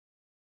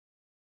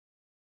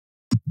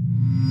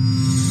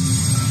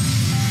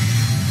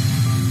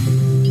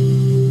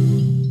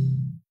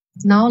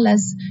Now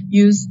let's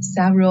use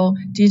several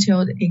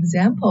detailed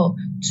examples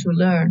to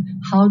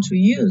learn how to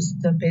use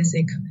the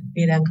basic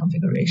VLAN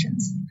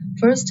configurations.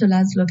 First,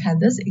 let's look at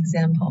this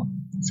example.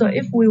 So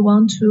if we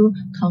want to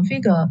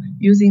configure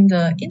using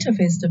the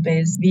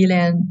interface-based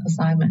VLAN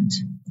assignment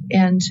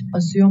and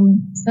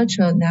assume such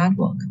a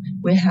network,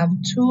 we have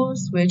two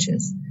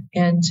switches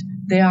and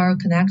they are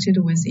connected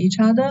with each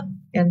other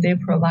and they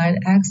provide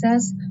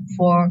access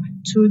for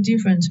two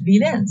different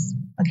VLANs.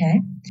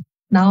 Okay.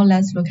 Now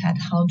let's look at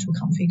how to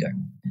configure.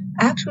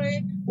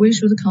 Actually, we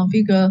should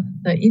configure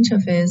the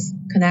interface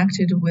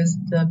connected with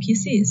the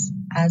PCs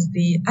as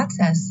the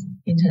access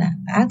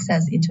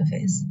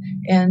interface,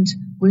 and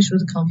we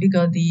should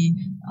configure the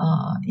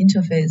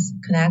interface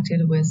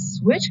connected with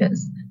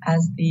switches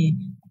as the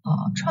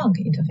trunk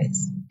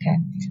interface. Okay.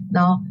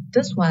 Now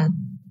this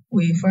one,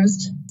 we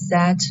first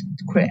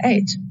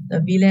create the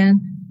VLAN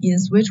in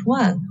switch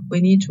 1.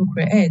 We need to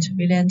create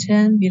VLAN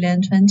 10,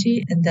 VLAN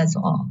 20, and that's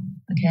all.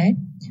 Okay.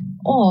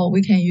 Or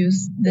we can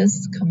use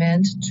this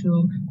command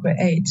to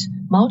create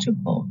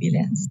multiple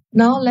VLANs.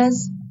 Now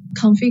let's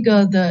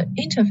configure the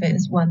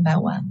interface one by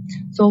one.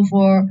 So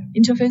for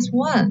interface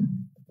 1,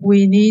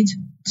 we need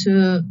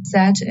to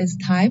set its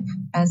type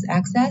as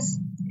access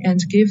and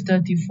give the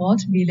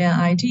default VLAN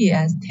ID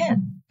as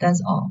 10.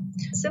 That's all.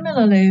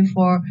 Similarly,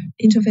 for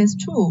interface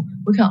 2,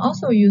 we can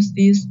also use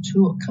these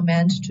two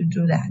commands to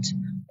do that.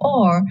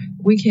 Or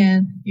we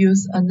can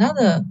use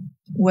another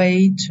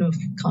way to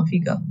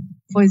configure.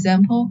 For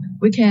example,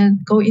 we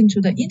can go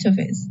into the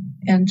interface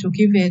and to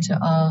give it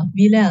a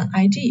VLAN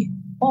ID,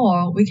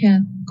 or we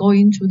can go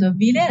into the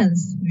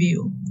VLANs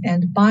view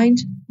and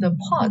bind the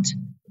port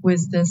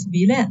with this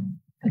VLAN.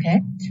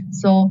 Okay,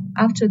 so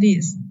after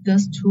this,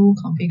 these two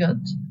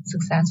configured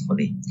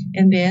successfully.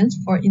 And then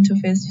for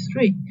interface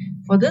 3,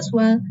 for this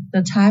one,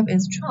 the type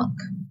is trunk.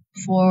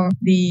 For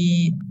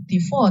the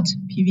default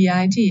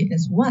PVID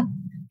is 1.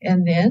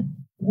 And then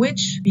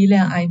which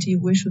VLAN ID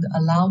we should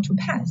allow to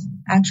pass.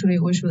 Actually,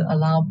 we should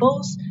allow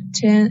both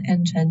 10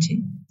 and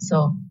 20.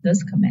 So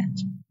this command,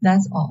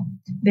 that's all.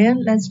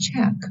 Then let's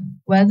check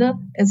whether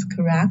it's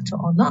correct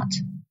or not.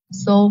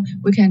 So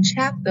we can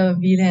check the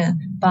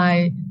VLAN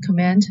by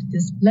command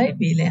display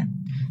VLAN.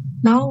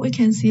 Now we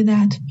can see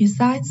that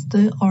besides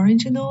the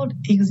original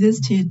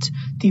existed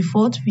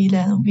default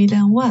VLAN,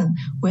 VLAN 1,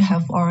 we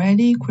have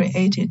already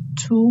created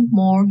 2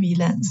 more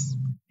VLANs.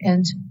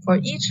 And for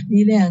each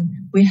VLAN,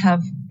 we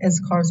have its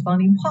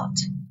corresponding port.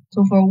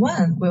 So for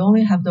 1, we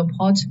only have the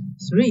port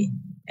 3.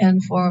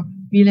 And for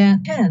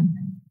VLAN 10,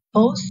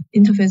 both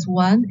interface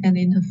 1 and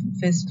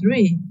interface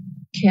 3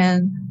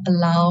 can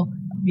allow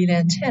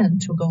VLAN 10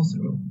 to go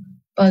through.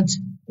 But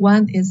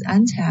one is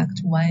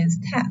untagged, one is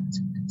tagged.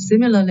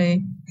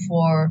 Similarly,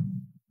 for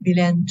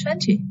VLAN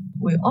 20,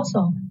 we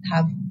also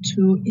have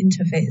 2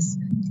 interfaces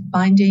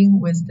binding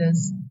with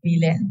this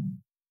VLAN.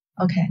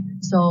 Okay,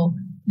 so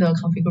the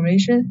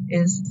configuration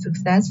is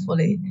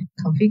successfully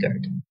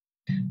configured.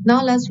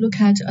 Now let's look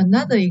at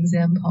another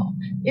example.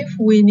 If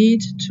we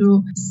need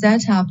to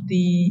set up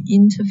the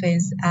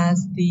interface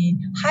as the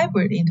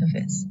hybrid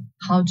interface,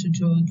 how to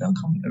do the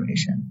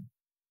configuration?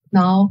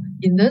 Now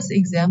in this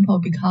example,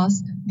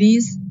 because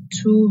these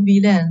 2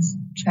 VLANs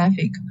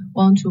traffic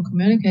want to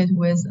communicate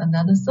with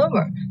another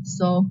server,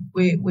 so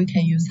we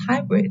can use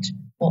hybrid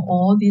for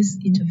all these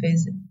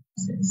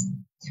interfaces.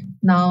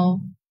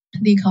 Now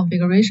the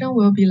configuration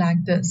will be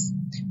like this.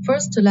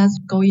 First, let's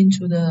go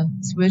into the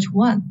switch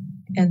 1,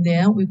 and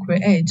then we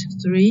create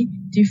 3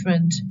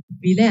 different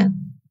VLAN,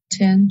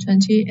 10,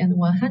 20, and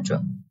 100.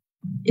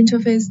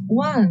 Interface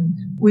 1,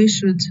 we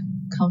should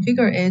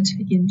configure it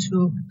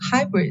into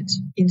hybrid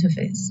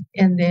interface,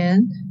 and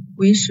then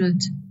we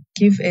should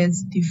give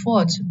its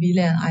default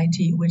VLAN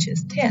ID, which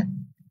is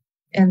 10.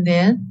 And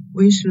then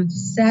we should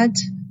set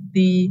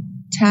the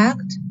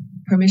tagged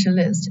permission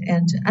list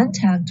and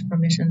untagged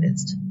permission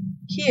list.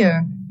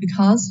 Here,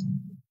 because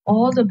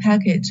all the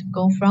packets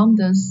go from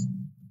this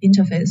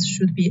interface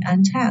should be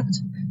untagged,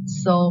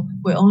 so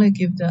we only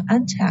give the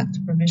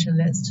untagged permission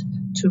list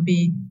to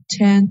be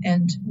 10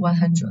 and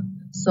 100.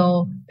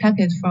 So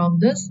packet from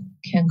this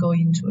can go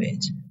into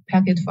it.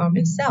 Packet from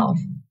itself,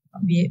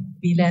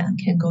 VLAN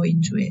can go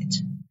into it.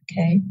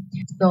 Okay,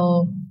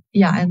 so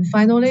yeah, and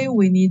finally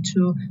we need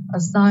to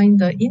assign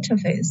the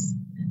interface.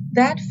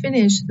 That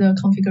finished the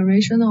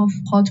configuration of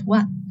port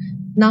 1.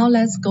 Now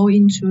let's go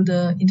into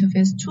the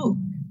interface 2.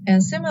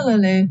 And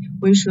similarly,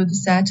 we should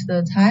set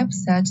the type,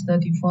 set the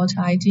default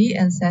ID,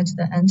 and set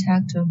the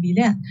untagged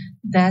VLAN.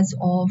 That's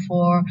all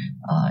for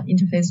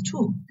interface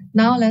 2.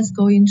 Now let's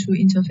go into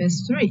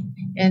interface 3.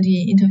 And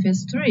in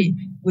interface 3,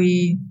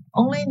 we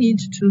only need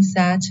to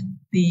set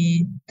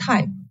the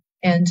type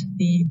and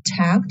the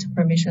tagged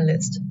permission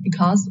list,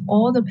 because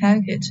all the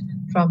packets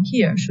from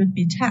here should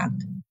be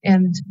tagged.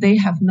 And they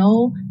have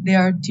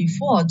their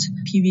default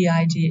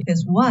PVID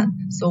is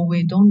 1, so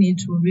we don't need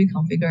to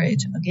reconfigure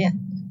it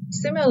again.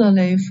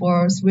 Similarly,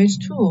 for switch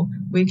 2,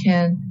 we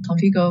can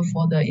configure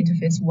for the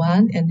interface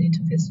 1 and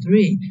interface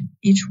 3.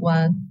 Each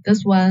one,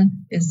 this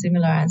one is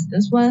similar as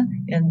this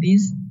one, and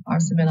these are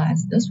similar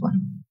as this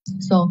one.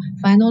 So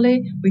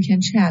finally, we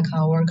can check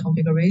our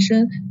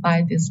configuration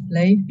by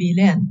display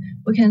VLAN.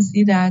 We can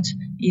see that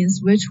in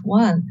switch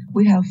 1,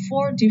 we have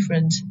 4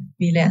 different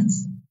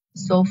VLANs.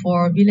 So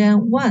for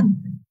VLAN 1,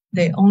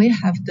 they only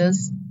have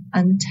this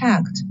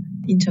untagged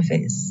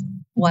interface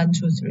 1,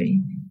 2,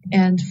 3.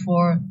 And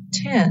for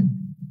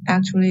 10,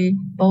 actually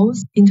both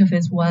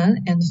interface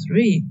 1 and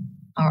 3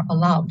 are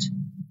allowed.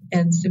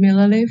 And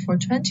similarly for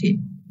 20,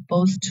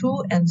 both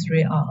 2 and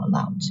 3 are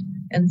allowed.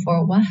 And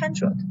for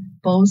 100,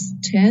 both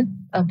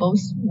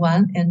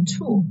 1 and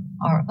 2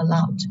 are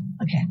allowed.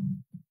 Okay.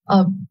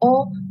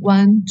 All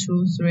 1,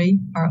 2, 3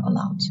 are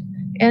allowed.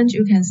 And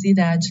you can see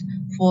that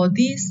for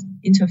this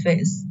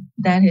interface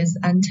that is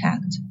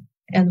untagged,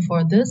 and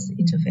for this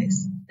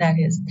interface that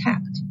is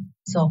tagged.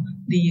 So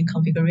the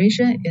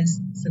configuration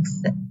is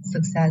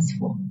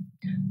successful.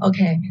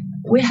 Okay,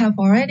 we have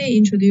already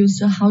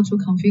introduced how to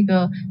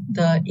configure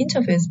the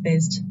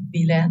interface-based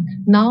VLAN.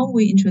 Now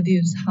we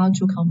introduce how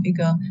to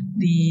configure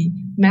the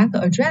MAC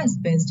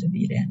address-based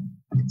VLAN.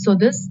 So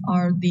these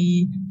are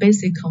the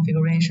basic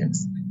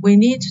configurations. We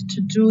need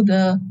to do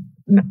the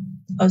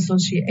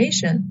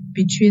association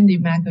between the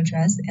MAC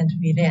address and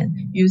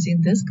VLAN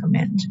using this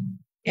command.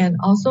 And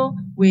also,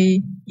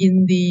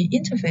 in the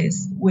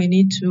interface, we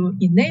need to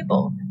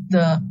enable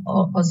the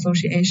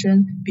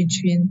association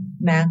between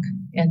MAC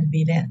and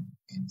VLAN.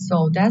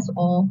 So that's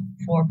all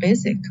for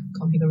basic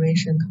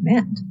configuration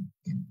command.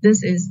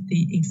 This is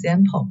the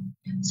example.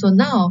 So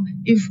now,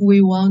 if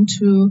we want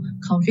to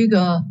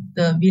configure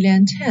the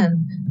VLAN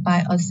 10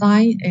 by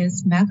assigning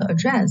its MAC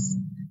address,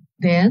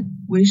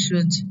 then we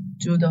should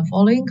do the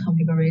following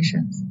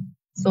configurations.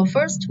 So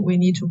first, we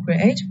need to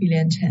create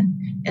VLAN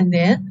 10, and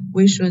then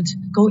we should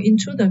go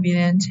into the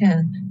VLAN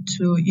 10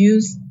 to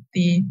use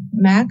the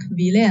MAC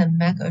VLAN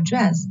MAC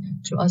address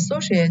to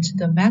associate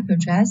the MAC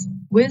address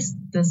with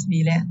this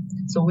VLAN.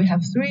 So we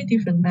have 3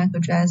 different MAC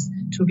addresses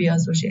to be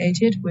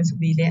associated with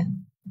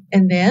VLAN.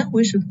 And then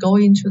we should go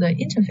into the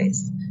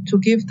interface to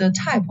give the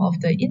type of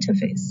the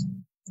interface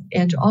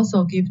and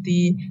also give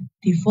the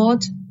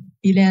default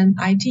VLAN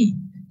ID.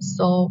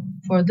 So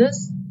for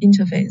this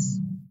interface,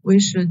 we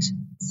should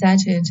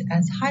set it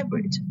as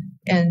hybrid,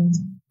 and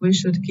we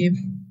should give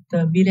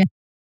the VLAN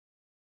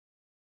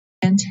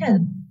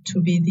 10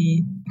 to be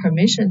the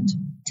permissioned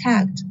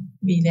tagged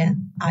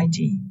VLAN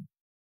ID.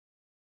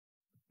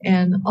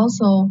 And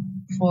also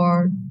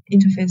for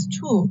interface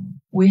 2,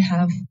 we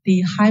have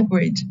the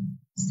hybrid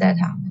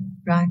setup,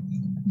 right?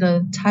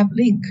 The type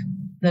link,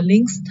 the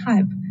link's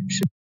type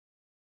should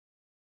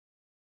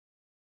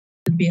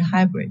be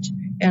hybrid.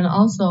 And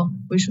also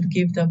we should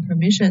give the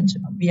permissioned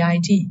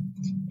VID.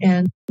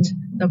 And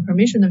the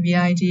permissioned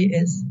VID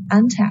is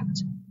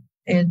untagged.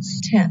 It's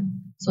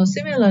 10. So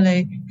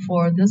similarly,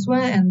 for this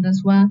one and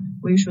this one,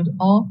 we should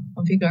all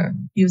configure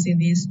using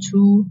these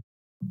 2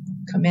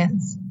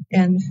 commands.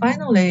 And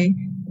finally,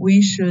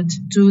 we should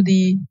do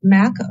the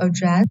MAC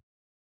address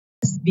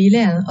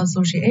VLAN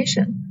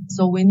association.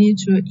 So we need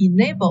to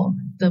enable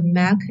the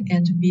MAC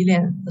and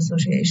VLAN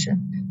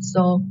association.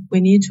 So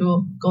we need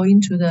to go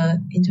into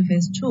the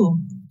interface 2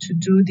 to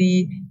do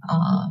the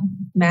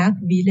MAC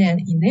VLAN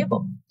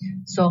enable.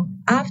 So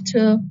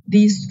after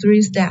these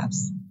 3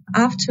 steps,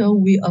 after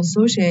we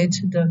associate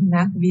the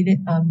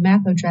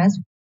MAC address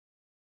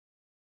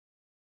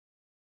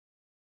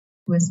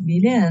with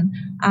VLAN,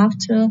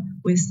 after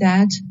we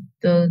set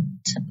the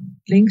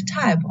link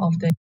type of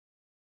the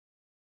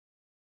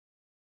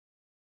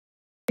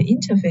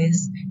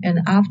interface, and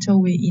after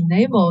we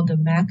enable the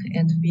MAC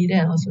and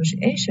VLAN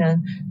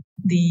association,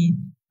 the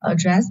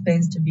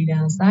address-based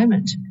VLAN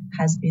assignment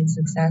has been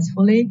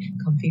successfully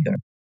configured.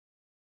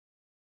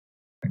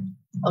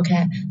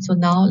 Okay, so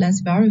now let's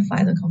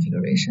verify the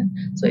configuration.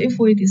 So if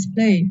we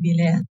display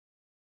VLAN,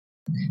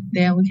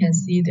 then we can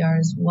see there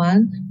is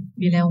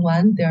VLAN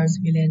 1, there's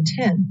VLAN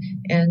 10,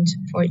 and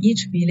for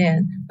each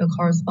VLAN, the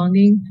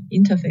corresponding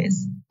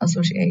interface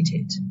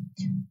associated.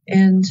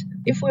 And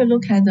if we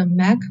look at the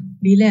MAC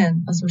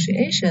VLAN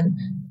association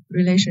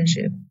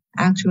relationship,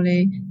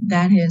 actually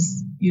that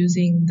is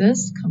using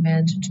this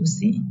command to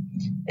see.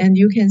 And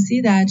you can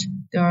see that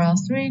there are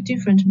 3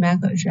 different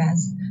MAC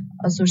addresses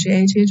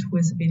associated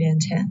with VLAN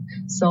 10.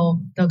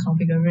 So the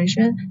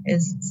configuration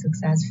is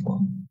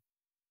successful.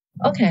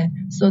 Okay,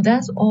 so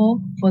that's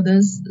all for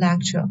this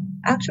lecture.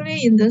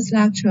 Actually, in this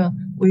lecture,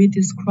 we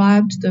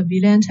described the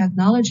VLAN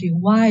technology,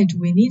 why do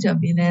we need a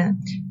VLAN,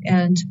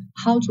 and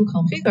how to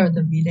configure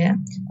the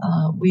VLAN.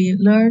 We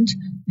learned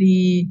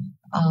the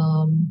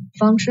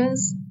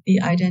functions,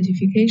 the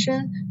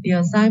identification, the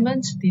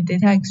assignment, the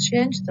data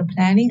exchange, the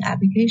planning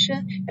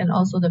application, and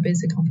also the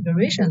basic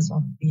configurations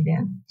of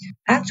VLAN.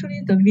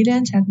 Actually, the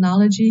VLAN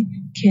technology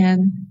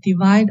can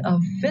divide a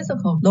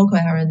physical local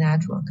area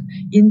network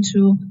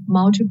into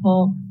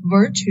multiple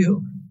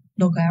virtual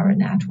local area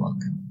network.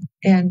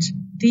 And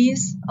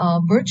this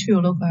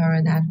virtual local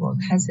area network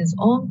has its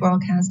own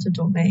broadcast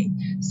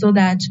domain, so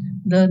that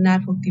the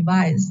network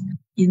device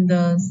in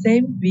the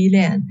same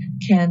VLAN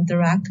can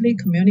directly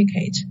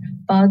communicate,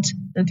 but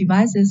the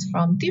devices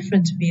from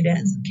different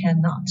VLANs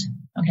cannot.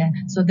 Okay,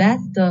 so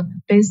that's the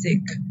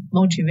basic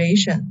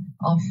motivation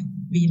of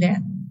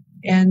VLAN.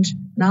 And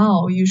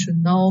now you should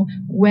know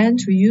when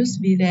to use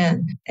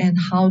VLAN and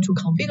how to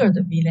configure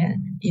the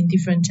VLAN in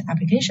different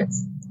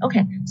applications.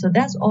 Okay, so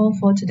that's all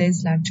for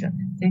today's lecture.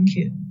 Thank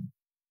you.